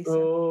July, Lisa.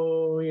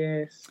 Oh,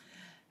 yes.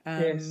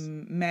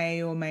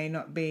 May or may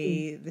not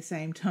be the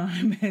same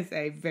time as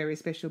a very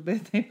special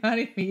birthday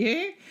party for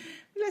you.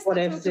 Let's not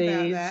talk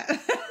about that.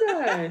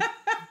 No.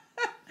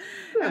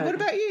 What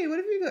about you? What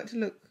have you got to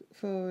look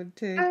forward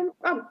to?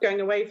 I'm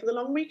going away for the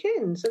long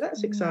weekend, so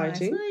that's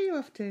exciting. Nice. Where are you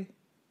off to?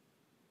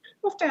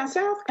 Off down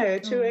south there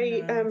to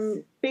a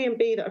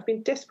B&B that I've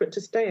been desperate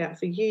to stay at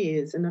for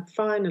years, and I'm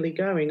finally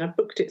going. I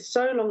booked it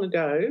so long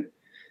ago,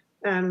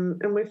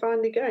 and we're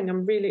finally going.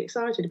 I'm really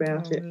excited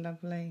about it.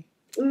 Lovely.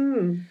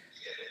 Something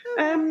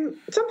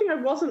I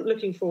wasn't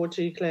looking forward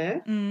to,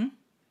 Claire,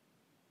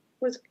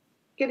 was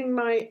getting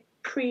my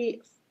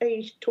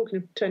pre-age, talking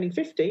of turning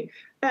 50,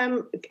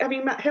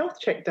 having my health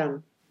check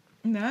done.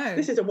 No.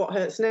 This is a What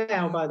Hurts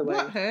Now, by the way.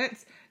 What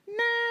hurts? No.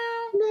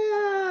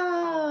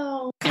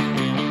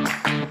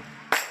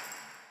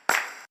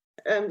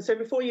 So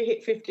before you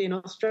hit 50 in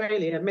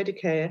Australia,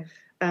 Medicare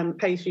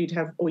pays for you to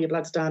have all your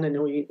bloods done, and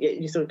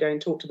you sort of go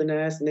and talk to the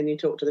nurse, and then you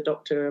talk to the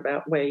doctor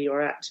about where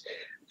you're at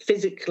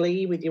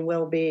physically with your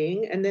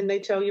well-being, and then they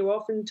tell you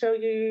off and tell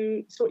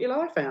you sort your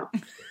life out.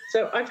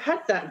 So I've had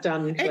that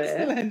done, Claire.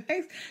 Excellent.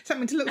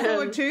 Something to look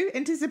forward to.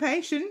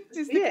 Anticipation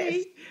is the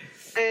key.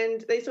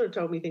 And they sort of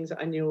told me things that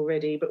I knew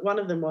already, but one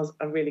of them was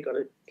I really got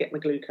to get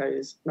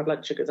my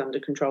blood sugars under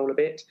control a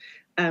bit.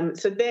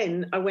 So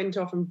then I went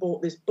off and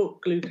bought this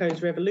book,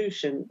 Glucose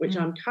Revolution, which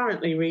I'm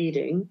currently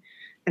reading,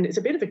 and it's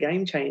a bit of a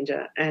game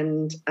changer.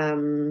 And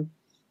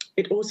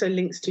it also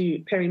links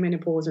to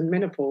perimenopause and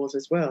menopause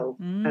as well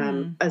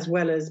as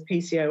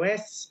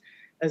PCOS,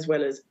 as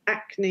well as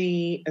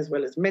acne, as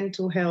well as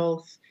mental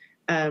health.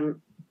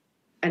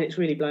 And it's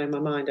really blowing my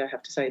mind, I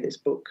have to say, this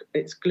book.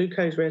 It's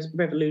Glucose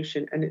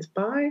Revolution, and it's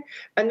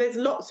and there's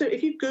lots of,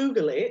 if you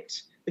Google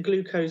it, the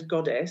Glucose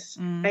Goddess,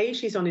 A,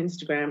 she's on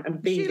Instagram, and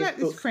B, is she like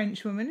this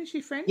French woman? Is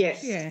she French?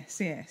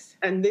 Yes.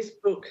 And this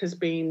book has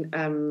been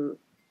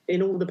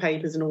in all the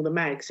papers and all the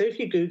mags. So if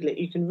you Google it,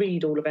 you can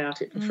read all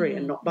about it for free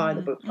and not buy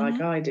the book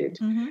like I did.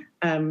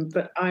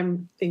 But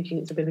I'm thinking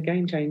it's a bit of a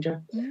game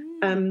changer.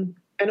 And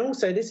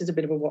also, this is a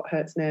bit of a What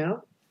Hurts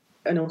Now,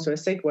 and also a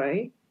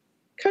segue.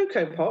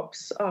 Cocoa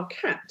Pops, our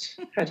cat,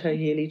 had her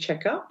yearly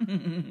checkup.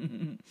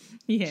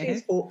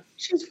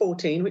 She's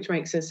 14, which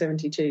makes her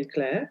 72,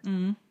 Claire.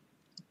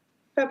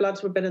 Her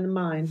bloods were better than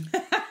mine.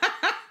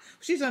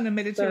 She's on a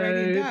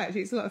Mediterranean diet. She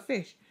eats a lot of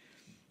fish.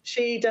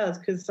 She does,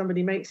 because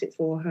somebody makes it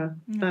for her.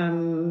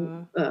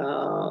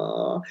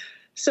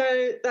 So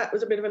that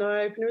was a bit of an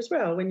eye-opener as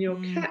well, when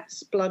your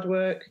cat's blood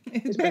work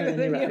is better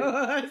than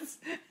yours.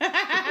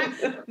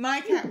 My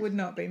cat would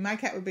not be. My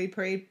cat would be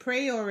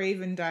pre or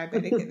even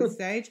diabetic at this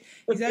stage.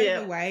 He's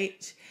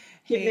overweight.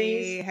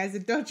 He has a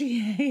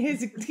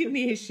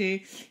kidney issue.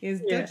 He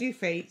has dodgy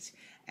feet.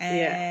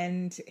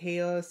 And he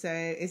also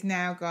has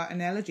now got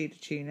an allergy to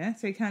tuna,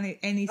 so he can't eat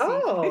any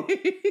seafood.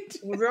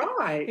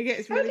 Right. He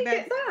gets really bad. How do you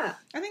get that?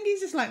 I think he's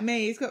just like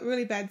me. He's got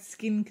really bad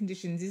skin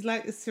conditions. He's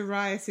like the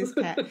psoriasis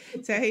cat.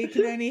 So he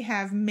can only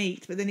have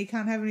meat, but then he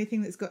can't have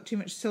anything that's got too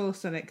much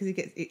sauce on it because he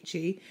gets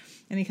itchy,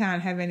 and he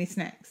can't have any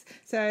snacks.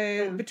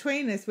 So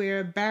between us,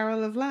 we're a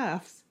barrel of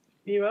laughs.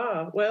 You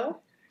are.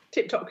 Well,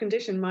 tip-top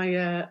condition,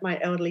 my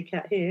elderly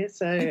cat here.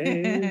 So,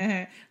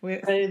 there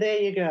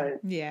you go.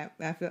 Yeah,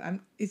 I feel.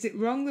 Is it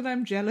wrong that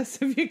I'm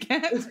jealous of your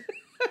cat?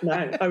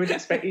 No, I would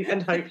expect you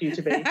and hope you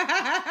to be.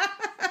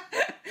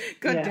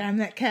 God damn,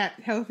 that cat,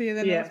 healthier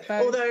than us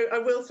both. Although I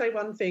will say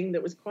one thing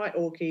that was quite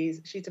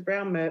Orkies. She's a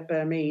brown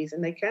Burmese,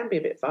 and they can be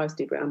a bit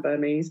feisty, brown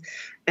Burmese.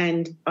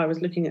 And I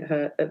was looking at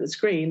her at the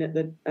screen at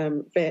the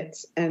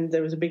vets, and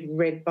there was a big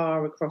red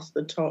bar across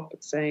the top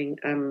saying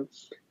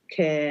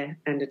care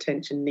and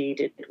attention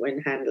needed when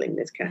handling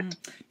this cat.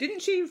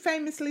 Didn't she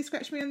famously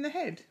scratch me on the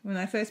head when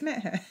I first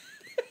met her?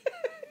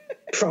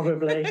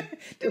 Probably.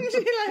 Didn't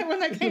she, like,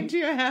 when I came to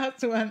your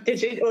house once? Did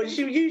she? Or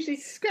she usually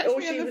scratched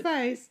me on the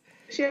face.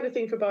 She had a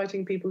thing for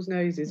biting people's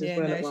noses as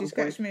well. Yeah, no, she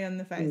scratched me on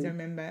the face. I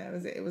remember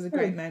it was a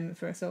great moment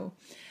for us all.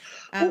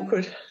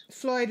 Awkward.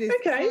 Floyd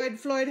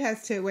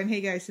has to, when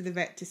he goes to the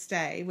vet to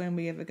stay, when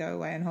we ever go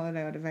away on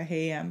holiday or whatever,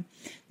 they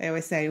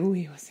always say, oh,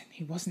 he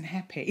wasn't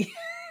happy.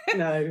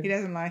 No. He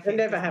doesn't like They're it.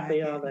 never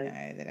happy, like are they?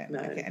 No, they don't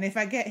like it. And if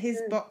I get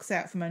his box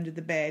out from under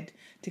the bed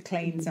to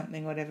clean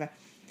something, whatever,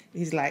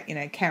 he's like,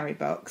 carry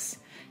box.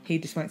 He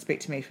just won't speak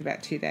to me for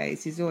about 2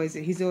 days. He's always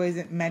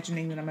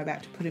imagining that I'm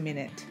about to put him in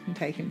it and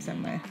take him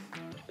somewhere.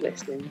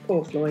 Bless him.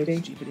 Poor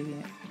Floydie. Stupid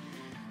idiot.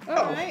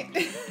 All right.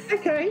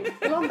 Okay,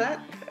 well on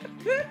that,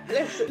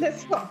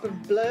 let's stop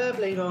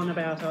blurbling on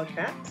about our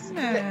cats.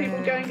 No. Let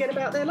people go and get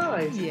about their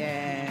lives.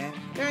 Yeah.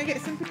 Go and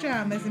get some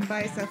pyjamas and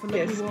buy yourself a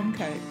lovely warm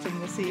coat, and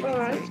we'll see you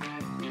next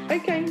week.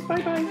 Okay,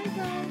 bye-bye.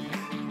 Bye-bye.